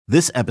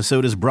This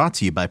episode is brought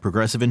to you by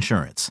Progressive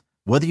Insurance.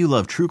 Whether you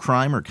love true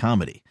crime or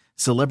comedy,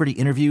 celebrity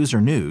interviews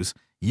or news,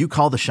 you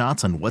call the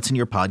shots on what's in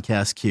your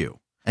podcast queue.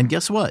 And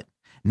guess what?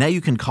 Now you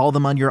can call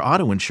them on your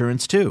auto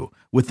insurance too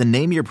with the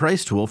Name Your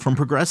Price tool from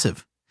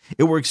Progressive.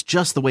 It works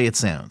just the way it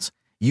sounds.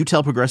 You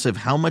tell Progressive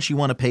how much you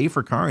want to pay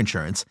for car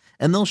insurance,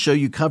 and they'll show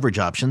you coverage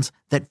options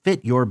that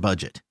fit your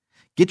budget.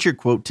 Get your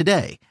quote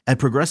today at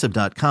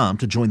Progressive.com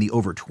to join the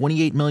over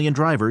 28 million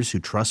drivers who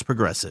trust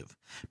Progressive.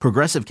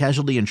 Progressive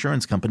Casualty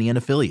Insurance Company and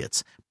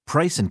Affiliates.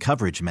 Price and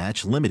coverage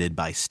match limited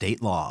by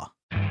state law.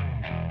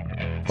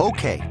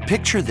 Okay,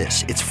 picture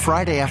this. It's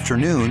Friday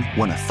afternoon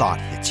when a thought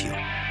hits you.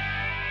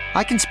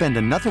 I can spend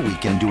another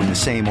weekend doing the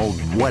same old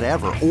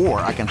whatever,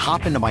 or I can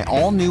hop into my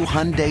all-new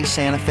Hyundai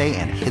Santa Fe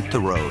and hit the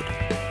road.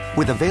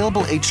 With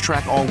available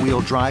H-Track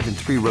all-wheel drive and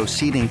 3-row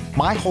seating,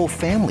 my whole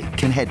family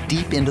can head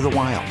deep into the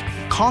wild.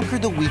 Conquer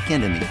the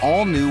weekend in the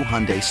all-new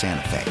Hyundai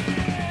Santa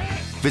Fe.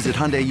 Visit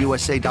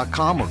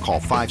HyundaiUSA.com or call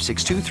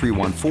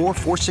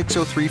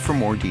 562-314-4603 for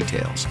more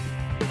details.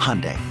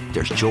 Hyundai,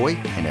 there's joy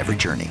in every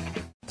journey.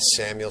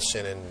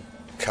 Samuelson and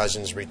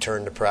Cousins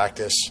return to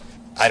practice.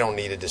 I don't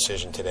need a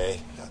decision today,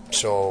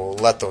 so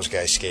let those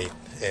guys skate.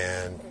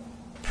 And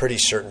pretty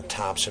certain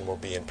Thompson will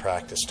be in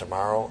practice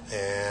tomorrow,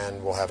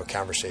 and we'll have a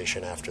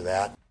conversation after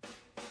that.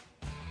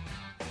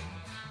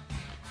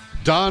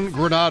 Don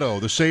Granato,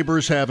 the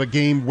Sabres have a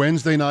game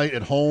Wednesday night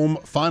at home.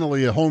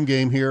 Finally a home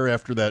game here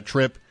after that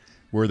trip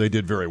where they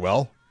did very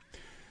well.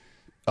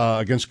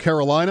 Against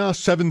Carolina,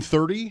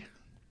 7:30.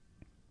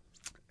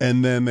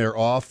 And then they're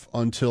off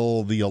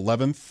until the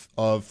 11th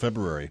of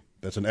February.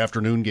 That's an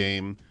afternoon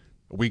game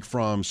a week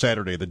from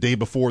Saturday, the day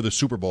before the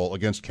Super Bowl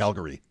against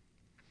Calgary.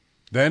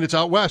 Then it's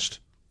out west.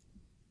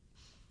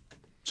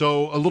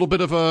 So a little bit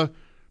of a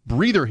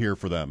breather here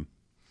for them.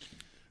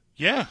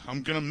 Yeah,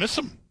 I'm going to miss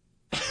them.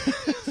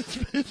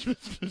 It's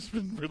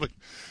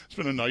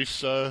been a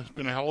nice, it's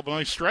been a hell of a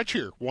nice stretch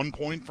here. 1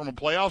 point from a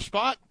playoff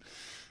spot,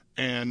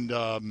 and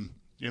a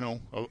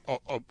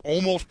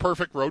almost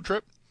perfect road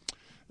trip.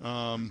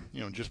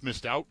 Just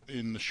missed out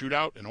in the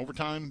shootout and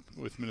overtime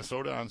with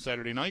Minnesota on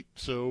Saturday night.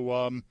 So,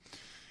 I'm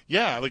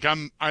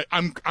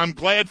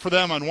glad for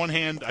them. On one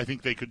hand, I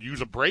think they could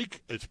use a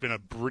break. It's been a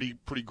pretty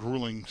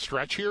grueling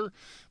stretch here,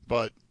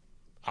 but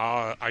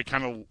I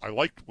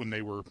liked when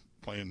they were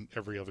playing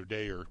every other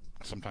day or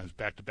sometimes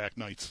back-to-back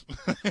nights.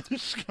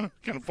 It's kind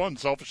of fun.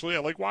 Selfishly, I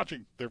like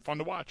watching. They're fun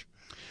to watch.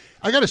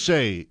 I got to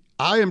say,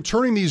 I am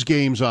turning these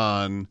games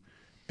on,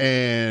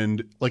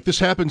 and like this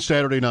happened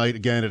Saturday night.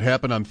 Again, it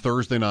happened on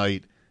Thursday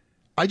night.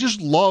 I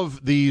just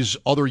love these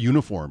other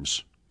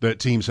uniforms that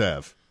teams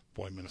have.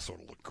 Boy,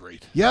 Minnesota looked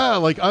great. Yeah,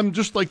 like I'm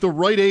just like the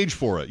right age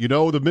for it. You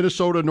know, the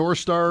Minnesota North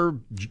Star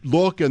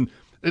look, and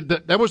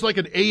that was like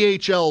an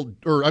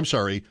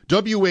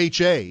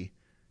WHA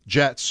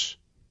Jets.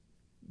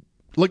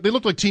 Like they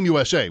looked like Team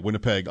USA,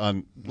 Winnipeg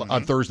on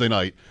Thursday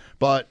night.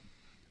 But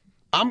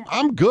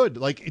I'm good.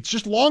 Like it's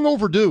just long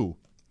overdue,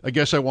 I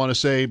guess I want to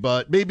say.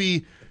 But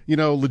maybe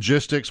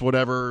logistics,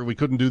 whatever. We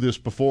couldn't do this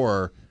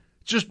before.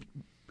 It's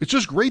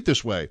just great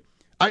this way.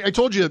 I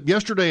told you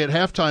yesterday at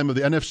halftime of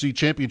the NFC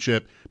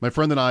Championship, my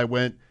friend and I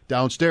went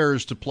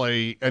downstairs to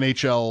play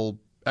NHL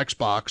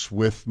Xbox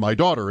with my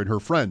daughter and her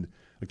friend.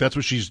 Like that's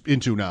what she's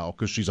into now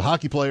because she's a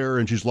hockey player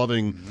and she's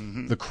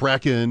loving the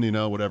Kraken,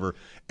 whatever.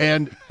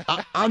 And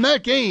on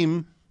that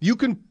game, you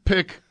can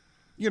pick,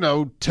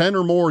 10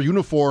 or more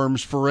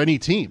uniforms for any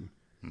team.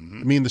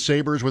 I mean, the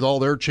Sabres with all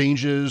their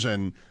changes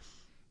and,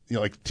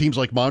 like teams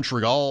like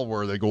Montreal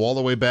where they go all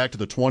the way back to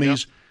the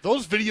 20s. Yep.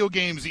 Those video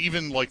games,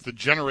 even like the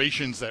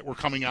generations that were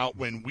coming out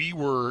when we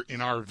were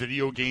in our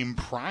video game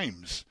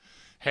primes,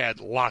 had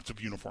lots of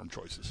uniform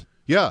choices.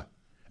 Yeah.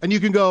 And you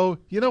can go,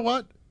 you know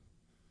what?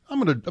 I'm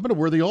gonna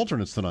wear the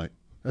alternates tonight.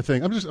 I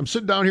think I'm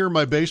sitting down here in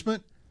my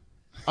basement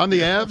on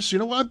the Avs. You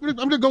know what? I'm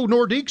gonna go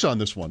Nordiques on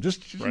this one.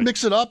 Just right.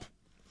 Mix it up.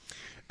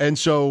 And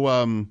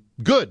so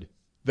good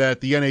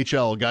that the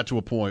NHL got to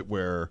a point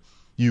where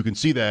you can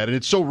see that, and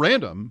it's so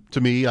random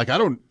to me. Like I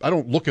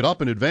don't look it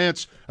up in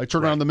advance. I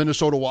turn on the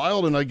Minnesota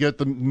Wild and I get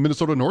the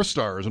Minnesota North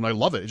Stars, and I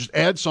love it. It just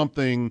adds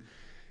something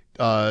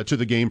to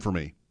the game for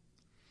me.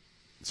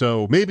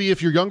 So maybe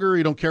if you're younger,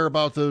 you don't care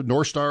about the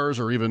North Stars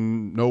or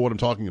even know what I'm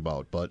talking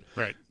about. But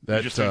right,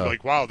 you just think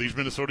like, wow, these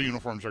Minnesota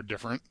uniforms are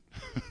different.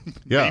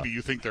 Yeah. Maybe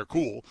you think they're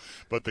cool,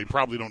 but they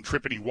probably don't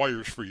trip any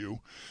wires for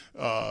you.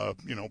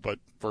 But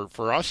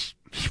for us,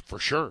 for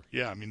sure,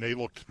 yeah. I mean, they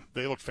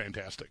looked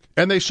fantastic,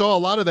 and they saw a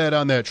lot of that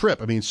on that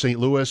trip. I mean, St.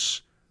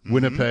 Louis,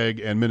 Winnipeg,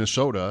 and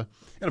Minnesota,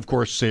 and of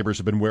course, Sabres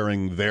have been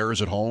wearing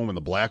theirs at home and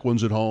the black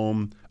ones at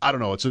home. I don't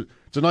know. It's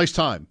a nice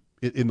time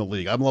in the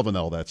league. I'm loving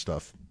all that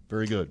stuff.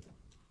 Very good.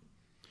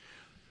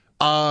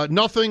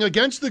 Nothing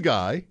against the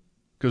guy,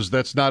 because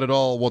that's not at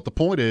all what the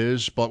point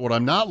is, but what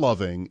I'm not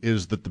loving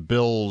is that the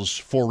Bills'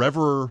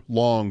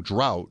 forever-long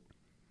drought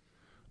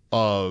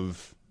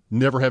of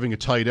never having a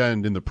tight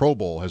end in the Pro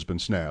Bowl has been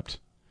snapped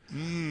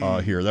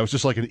here. That was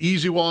just like an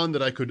easy one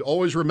that I could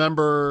always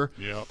remember.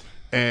 Yep.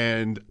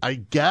 And I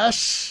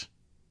guess,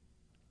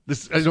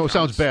 I know it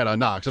sounds bad on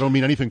Knox. I don't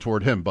mean anything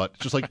toward him, but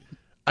just like,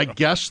 I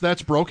guess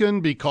that's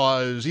broken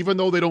because even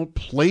though they don't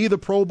play the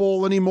Pro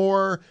Bowl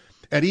anymore,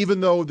 and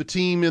even though the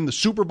team in the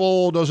Super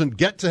Bowl doesn't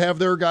get to have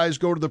their guys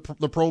go to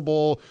the Pro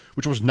Bowl,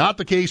 which was not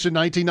the case in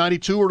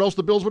 1992, or else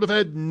the Bills would have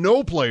had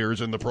no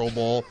players in the Pro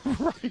Bowl.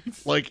 Right.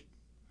 Like,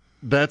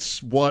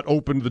 that's what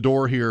opened the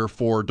door here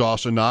for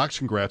Dawson Knox.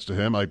 Congrats to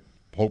him. I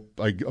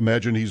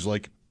imagine he's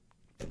like,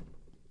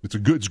 it's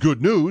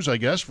good news, I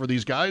guess, for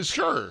these guys.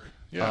 Sure.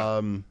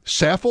 Yeah.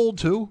 Saffold,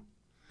 too,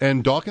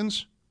 and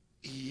Dawkins.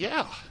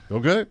 Yeah.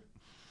 Okay.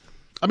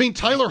 I mean,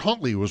 Tyler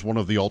Huntley was one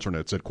of the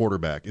alternates at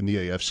quarterback in the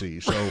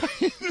AFC. So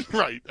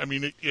right. I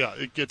mean,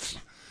 it gets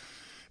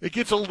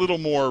a little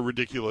more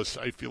ridiculous,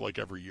 I feel like,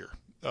 every year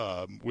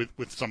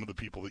with some of the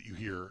people that you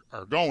hear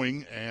are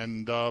going.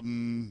 And, I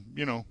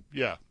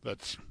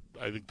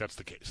think that's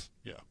the case.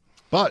 Yeah.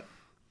 But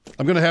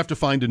I'm going to have to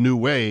find a new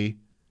way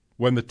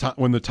when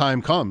the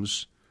time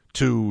comes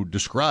to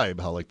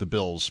describe how, like, the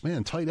Bills,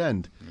 man, tight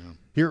end. Yeah.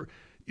 Here,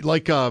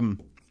 like...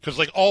 Because,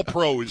 like, all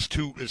pro it's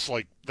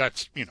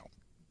that's,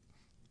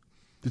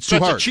 it's too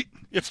hard.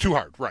 It's too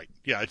hard, right.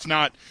 Yeah, it's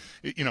not,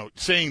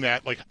 saying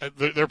that, like,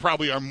 there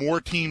probably are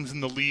more teams in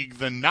the league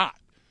than not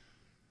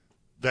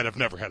that have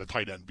never had a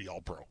tight end be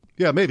all pro.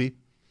 Yeah, maybe.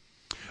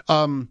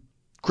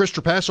 Chris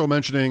Trapasso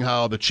mentioning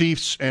how the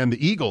Chiefs and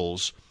the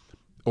Eagles,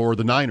 or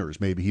the Niners,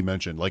 maybe he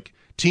mentioned, like,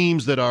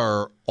 teams that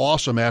are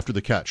awesome after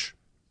the catch.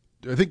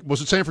 I think, was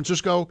it San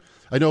Francisco?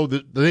 I know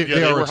that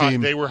they are a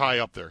team. They were high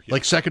up there. Yeah.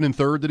 Like second and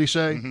third, did he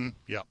say? Mm-hmm.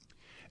 Yeah.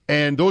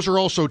 And those are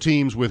also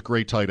teams with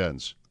great tight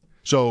ends.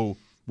 So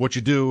what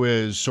you do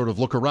is sort of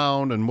look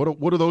around, and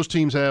what do those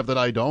teams have that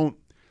I don't?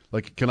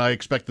 Like, can I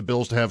expect the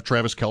Bills to have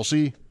Travis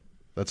Kelce?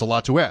 That's a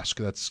lot to ask.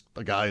 That's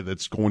a guy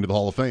that's going to the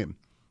Hall of Fame.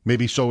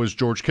 Maybe so is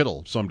George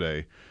Kittle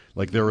someday.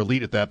 Like, they're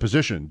elite at that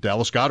position.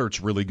 Dallas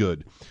Goedert's really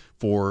good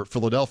for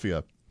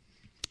Philadelphia.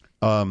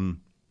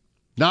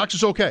 Knox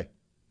is okay.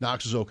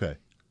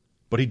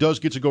 But he does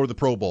get to go to the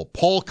Pro Bowl.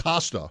 Paul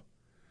Costa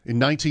in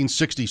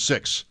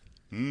 1966,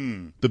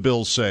 the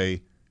Bills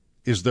say,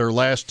 is their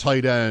last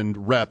tight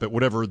end rep at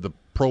whatever the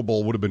Pro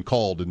Bowl would have been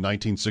called in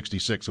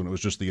 1966 when it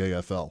was just the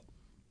AFL.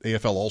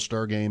 AFL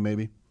All-Star game,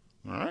 maybe?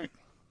 All right.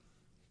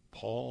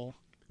 Paul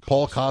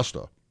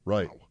Costa,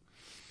 right. Wow.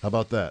 How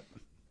about that?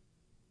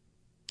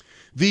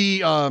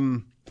 The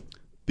end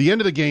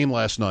of the game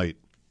last night,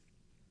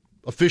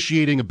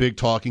 officiating a big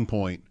talking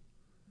point.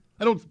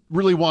 I don't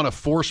really want to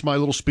force my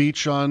little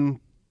speech on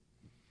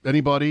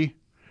anybody.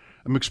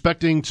 I'm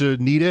expecting to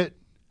need it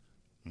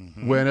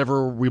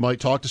whenever we might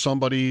talk to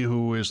somebody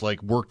who is,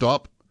 like, worked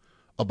up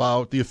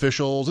about the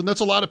officials, and that's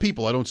a lot of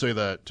people. I don't say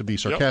that to be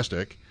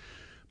sarcastic,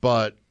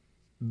 but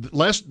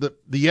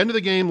the end of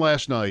the game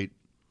last night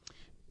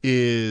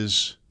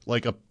is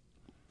like I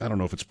don't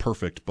know if it's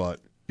perfect, but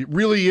it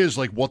really is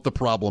like what the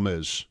problem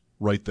is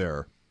right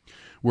there,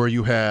 where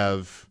you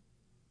have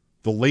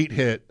the late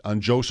hit on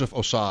Joseph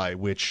Osai,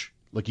 which,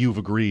 like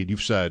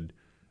you've said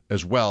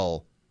as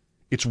well,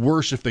 it's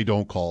worse if they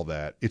don't call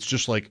that. It's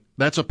just like,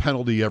 that's a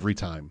penalty every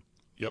time.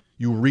 Yep.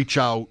 You reach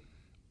out,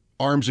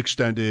 arms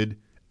extended,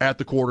 at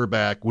the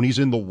quarterback when he's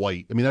in the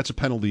white. I mean, that's a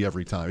penalty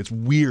every time. It's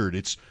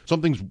weird.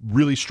 Something's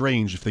really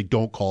strange if they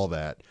don't call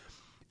that.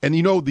 And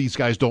these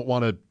guys don't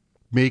want to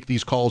make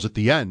these calls at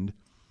the end,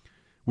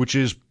 which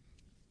is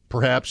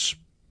perhaps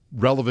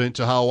relevant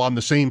to how on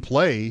the same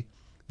play,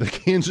 the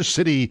Kansas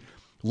City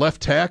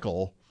left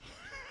tackle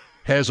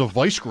has a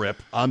vice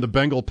grip on the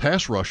Bengal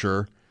pass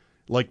rusher.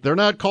 Like, they're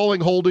not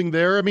calling holding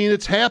there. I mean,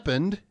 it's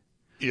happened.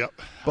 Yep.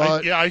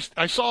 But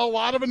I saw a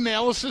lot of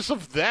analysis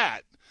of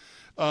that.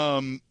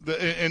 And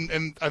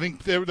I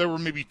think there were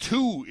maybe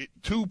two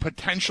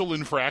potential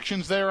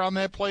infractions there on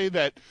that play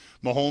that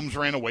Mahomes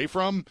ran away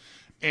from.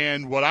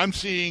 And what I'm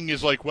seeing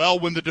is like, well,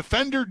 when the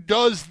defender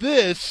does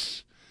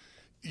this,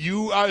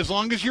 you as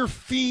long as your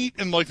feet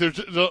and like there's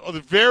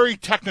a very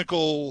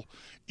technical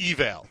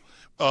eval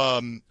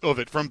of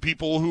it from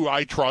people who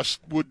I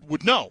trust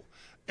would know.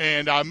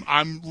 And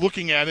I'm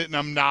looking at it and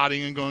I'm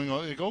nodding and going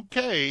like,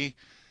 okay.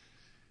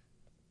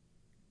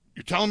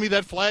 You're telling me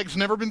that flag's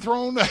never been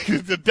thrown?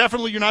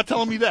 Definitely you're not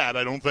telling me that,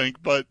 I don't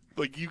think. But,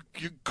 like, you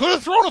could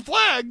have thrown a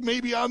flag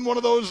maybe on one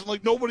of those,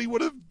 like, nobody would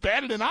have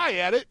batted an eye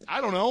at it.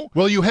 I don't know.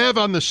 Well, you have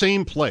on the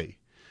same play,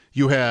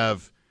 you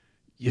have,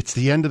 it's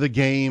the end of the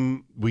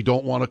game. We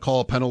don't want to call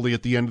a penalty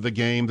at the end of the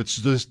game that's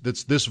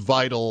this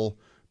vital,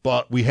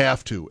 but we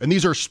have to. And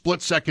these are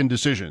split-second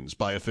decisions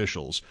by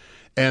officials.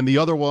 And the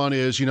other one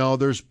is,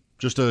 there's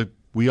just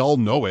we all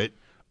know it,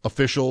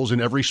 officials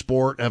in every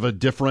sport have a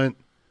different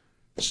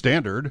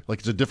standard. Like,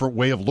 it's a different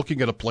way of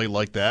looking at a play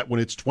like that when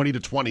it's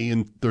 20-20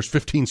 and there's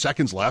 15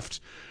 seconds left,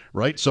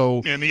 right?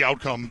 So, and the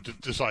outcome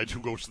decides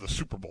who goes to the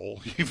Super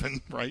Bowl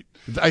even, right?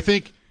 I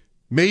think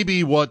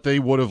maybe what they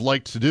would have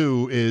liked to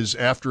do is,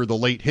 after the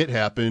late hit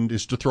happened,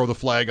 is to throw the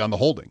flag on the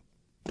holding.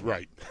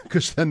 Right.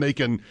 Because then they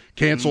can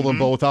cancel them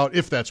both out,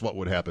 if that's what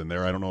would happen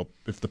there. I don't know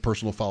if the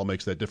personal foul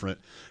makes that different.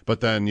 But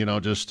then,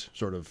 just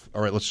sort of,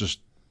 all right, let's just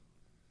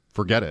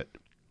forget it.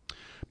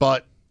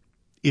 But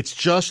it's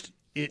just,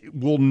 it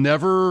will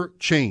never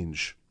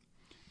change.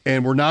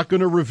 And we're not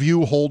going to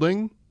review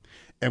holding.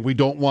 And we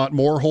don't want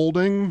more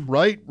holding,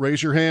 right?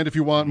 Raise your hand if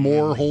you want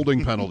more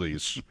holding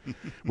penalties.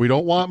 We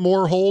don't want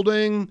more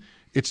holding.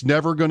 It's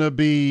never going to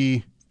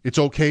be, it's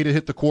okay to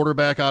hit the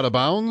quarterback out of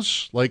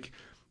bounds. Like,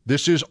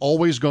 this is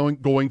always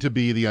going to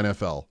be the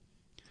NFL.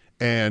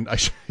 And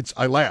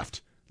I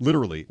laughed,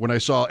 literally, when I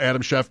saw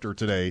Adam Schefter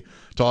today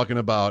talking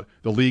about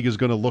the league is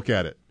going to look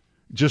at it.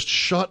 Just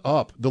shut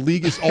up. The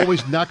league is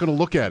always not going to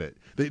look at it.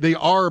 They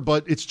are,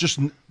 but it's just,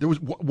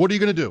 what are you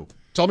going to do?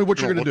 Tell me what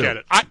you're going to do. At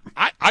it.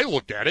 I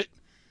looked at it.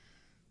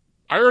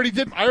 I already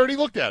did. I already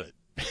looked at it.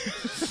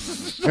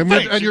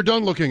 And you're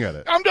done looking at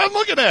it. I'm done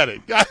looking at it.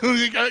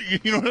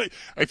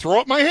 I throw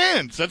up my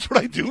hands. That's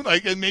what I do.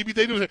 And maybe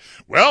they do.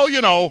 Well,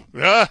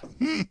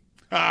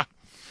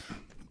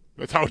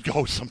 that's how it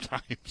goes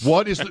sometimes.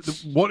 What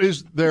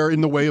is there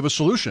in the way of a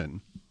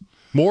solution?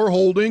 More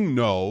holding?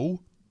 No.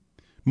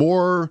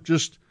 More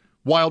just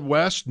Wild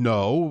West?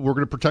 No. We're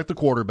going to protect the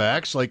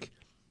quarterbacks. Like,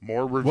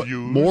 more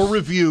reviews. More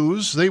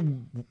reviews. They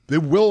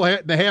will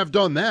have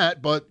done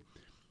that, but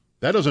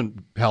that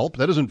doesn't help.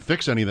 That doesn't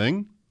fix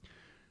anything.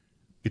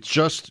 It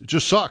just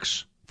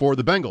sucks for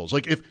the Bengals.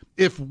 Like,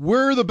 if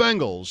we're the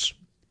Bengals,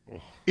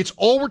 it's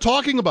all we're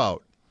talking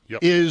about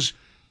is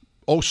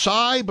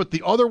Osai, but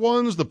the other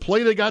ones, the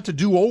play they got to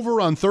do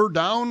over on third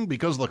down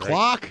because of the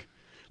clock.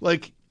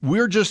 Like, we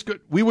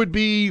would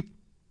be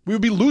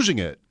losing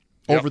it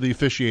over the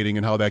officiating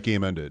and how that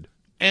game ended.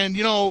 And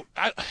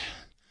I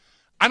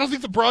don't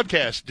think the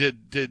broadcast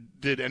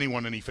did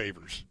anyone any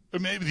favors. Or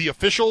maybe the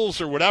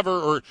officials or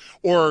whatever,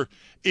 or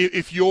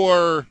if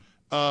you're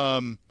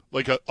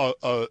like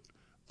a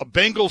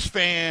Bengals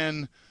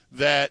fan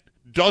that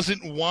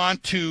doesn't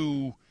want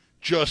to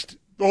just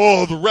the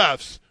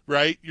refs,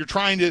 right? You're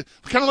trying to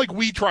kind of like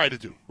we try to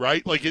do,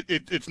 right? Like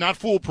it's not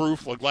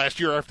foolproof. Like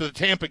last year after the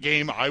Tampa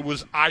game, I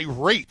was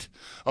irate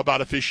about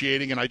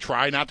officiating, and I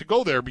try not to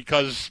go there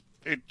because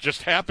it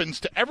just happens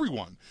to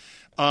everyone.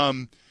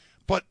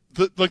 But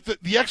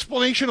the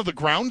explanation of the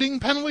grounding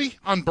penalty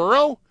on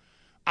Burrow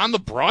on the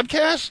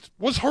broadcast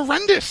was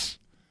horrendous.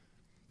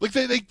 Like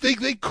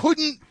they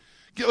couldn't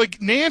get,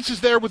 like, Nance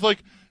is there with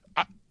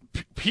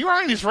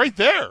Pirine is right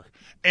there,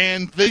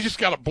 and they just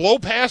got to blow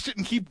past it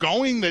and keep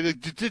going. They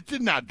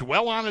did not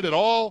dwell on it at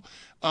all.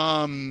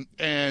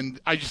 And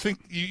I just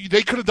think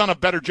they could have done a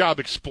better job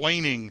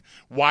explaining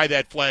why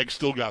that flag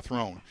still got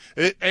thrown.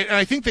 And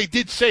I think they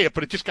did say it,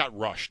 but it just got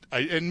rushed.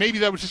 And maybe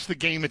that was just the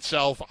game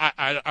itself.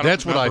 I don't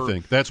That's remember. what I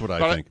think. That's what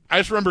I think. I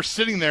just remember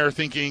sitting there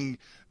thinking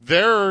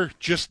they're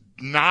just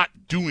not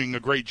doing a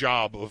great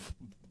job of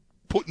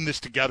putting this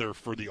together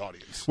for the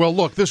audience. Well,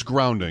 look, this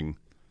grounding,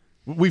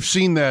 we've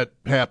seen that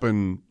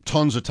happen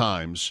tons of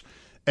times.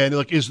 And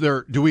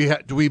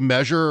do we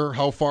measure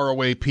how far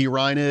away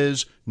Pirine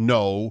is?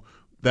 No.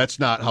 That's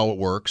not how it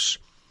works.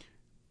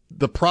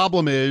 The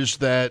problem is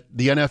that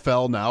the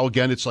NFL now,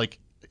 again, it's like,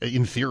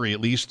 in theory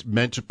at least,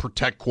 meant to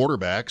protect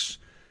quarterbacks,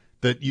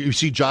 that you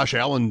see Josh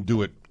Allen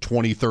do it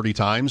 20, 30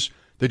 times.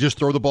 They just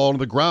throw the ball into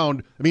the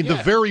ground. I mean, the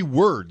very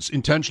words,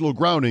 intentional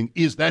grounding,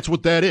 that's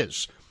what that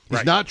is.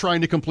 He's not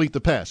trying to complete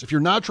the pass. If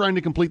you're not trying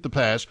to complete the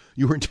pass,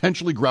 you're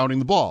intentionally grounding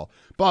the ball.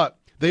 But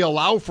they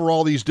allow for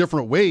all these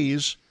different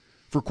ways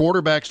for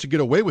quarterbacks to get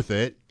away with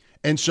it.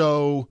 And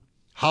so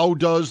how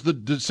does the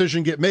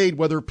decision get made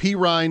whether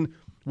Pirine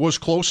was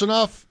close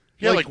enough?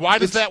 Yeah, why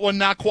does that one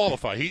not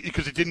qualify?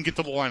 Because it didn't get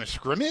to the line of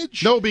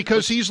scrimmage? No,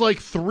 because he's like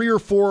 3 or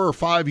 4 or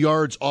 5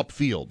 yards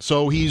upfield.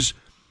 So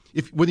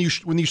when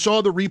you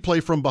saw the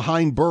replay from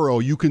behind Burrow,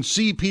 you can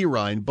see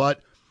Pirine,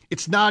 but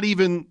it's not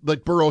even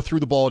like Burrow threw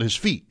the ball at his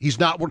feet. He's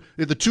not one.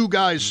 The two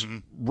guys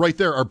right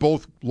there are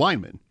both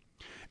linemen.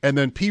 And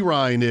then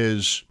Pirine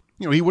is,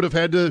 he would have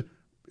had to,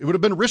 it would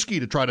have been risky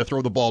to try to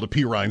throw the ball to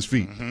Pirine's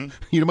feet.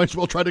 You might as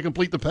well try to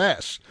complete the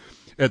pass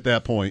at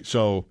that point.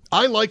 So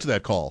I liked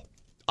that call.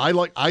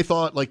 I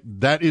thought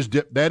that is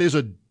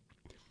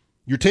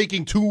you're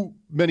taking too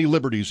many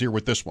liberties here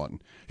with this one.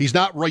 He's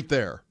not right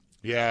there.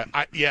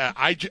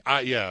 I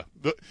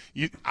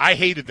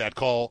hated that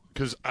call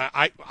because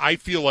I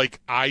feel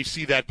like I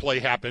see that play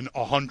happen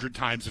 100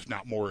 times, if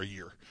not more, a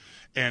year,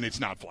 and it's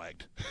not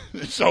flagged.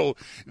 So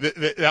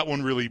that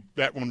one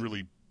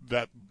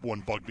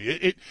bugged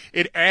me.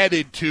 It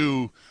added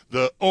to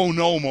the oh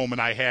no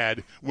moment I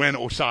had when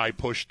Osai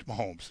pushed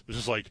Mahomes. It was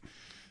just like,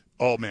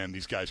 oh man,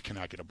 these guys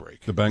cannot get a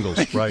break. The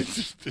Bengals, right?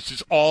 This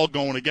is all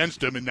going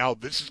against him, and now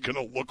this is going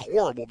to look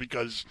horrible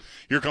because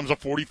here comes a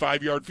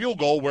 45-yard field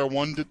goal where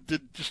one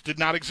just did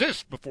not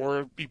exist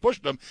before he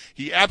pushed them.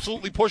 He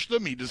absolutely pushed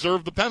them. He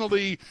deserved the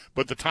penalty,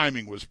 but the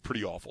timing was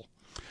pretty awful.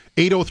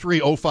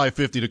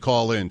 803-0550 to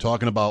call in,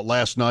 talking about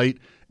last night,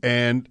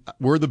 and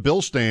where the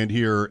Bills stand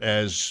here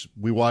as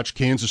we watch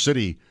Kansas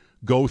City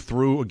go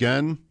through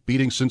again,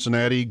 beating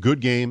Cincinnati. Good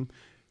game.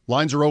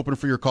 Lines are open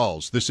for your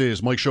calls. This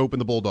is Mike Schopp and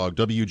the Bulldog,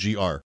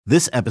 WGR.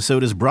 This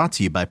episode is brought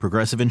to you by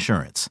Progressive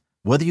Insurance.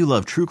 Whether you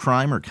love true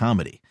crime or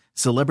comedy,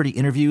 celebrity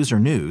interviews or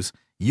news,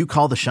 you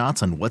call the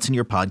shots on what's in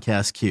your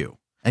podcast queue.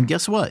 And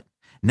guess what?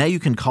 Now you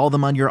can call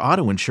them on your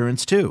auto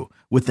insurance too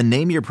with the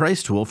Name Your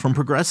Price tool from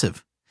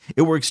Progressive.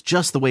 It works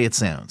just the way it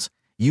sounds.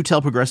 You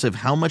tell Progressive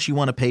how much you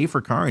want to pay for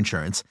car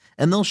insurance,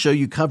 and they'll show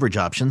you coverage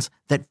options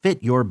that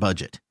fit your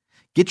budget.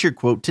 Get your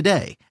quote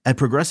today at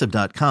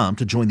Progressive.com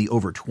to join the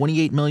over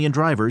 28 million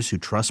drivers who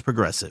trust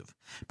Progressive.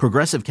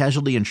 Progressive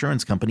Casualty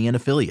Insurance Company and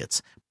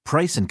Affiliates.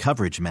 Price and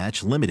coverage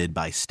match limited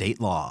by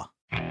state law.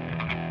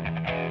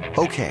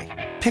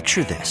 Okay,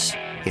 picture this.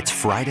 It's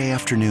Friday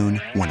afternoon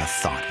when a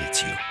thought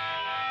hits you.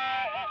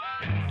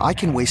 I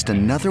can waste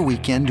another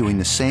weekend doing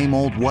the same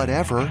old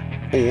whatever,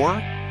 or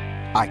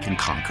I can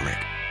conquer it.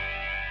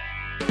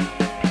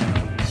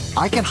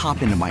 I can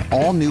hop into my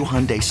all-new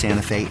Hyundai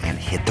Santa Fe and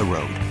hit the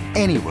road.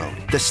 Any road.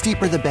 The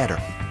steeper, the better.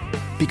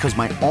 Because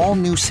my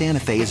all-new Santa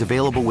Fe is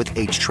available with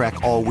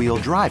H-Track all-wheel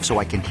drive, so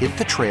I can hit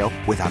the trail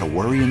without a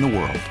worry in the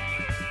world.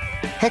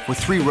 Heck, with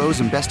 3 rows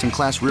and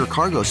best-in-class rear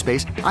cargo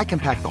space, I can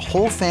pack the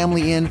whole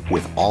family in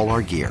with all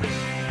our gear.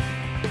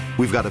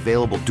 We've got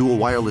available dual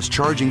wireless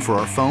charging for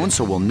our phones,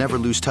 so we'll never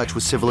lose touch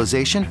with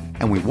civilization,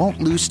 and we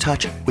won't lose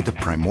touch with the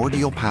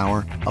primordial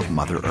power of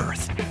Mother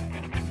Earth.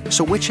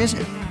 So which is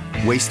it?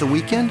 Waste the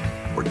weekend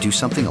or do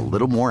something a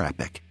little more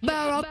epic?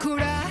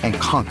 And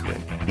conquer it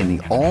in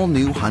the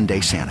all-new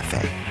Hyundai Santa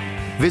Fe.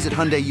 Visit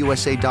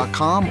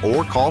HyundaiUSA.com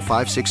or call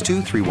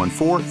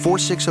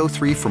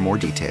 562-314-4603 for more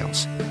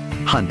details.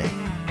 Hyundai,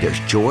 there's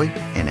joy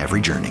in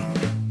every journey.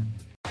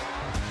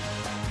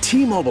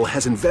 T-Mobile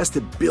has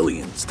invested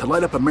billions to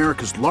light up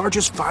America's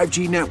largest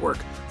 5G network,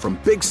 from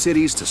big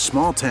cities to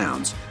small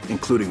towns,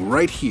 including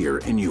right here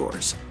in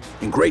yours.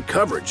 And great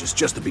coverage is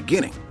just the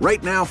beginning.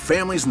 Right now,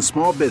 families and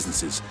small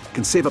businesses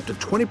can save up to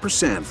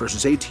 20%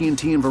 versus AT&T and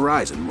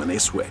Verizon when they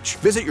switch.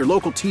 Visit your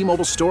local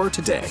T-Mobile store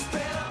today.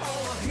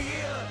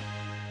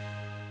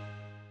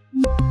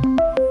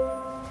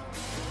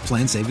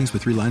 Plan savings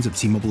with 3 lines of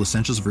T-Mobile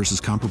Essentials versus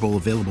comparable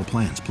available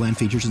plans. Plan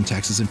features and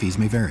taxes and fees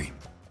may vary.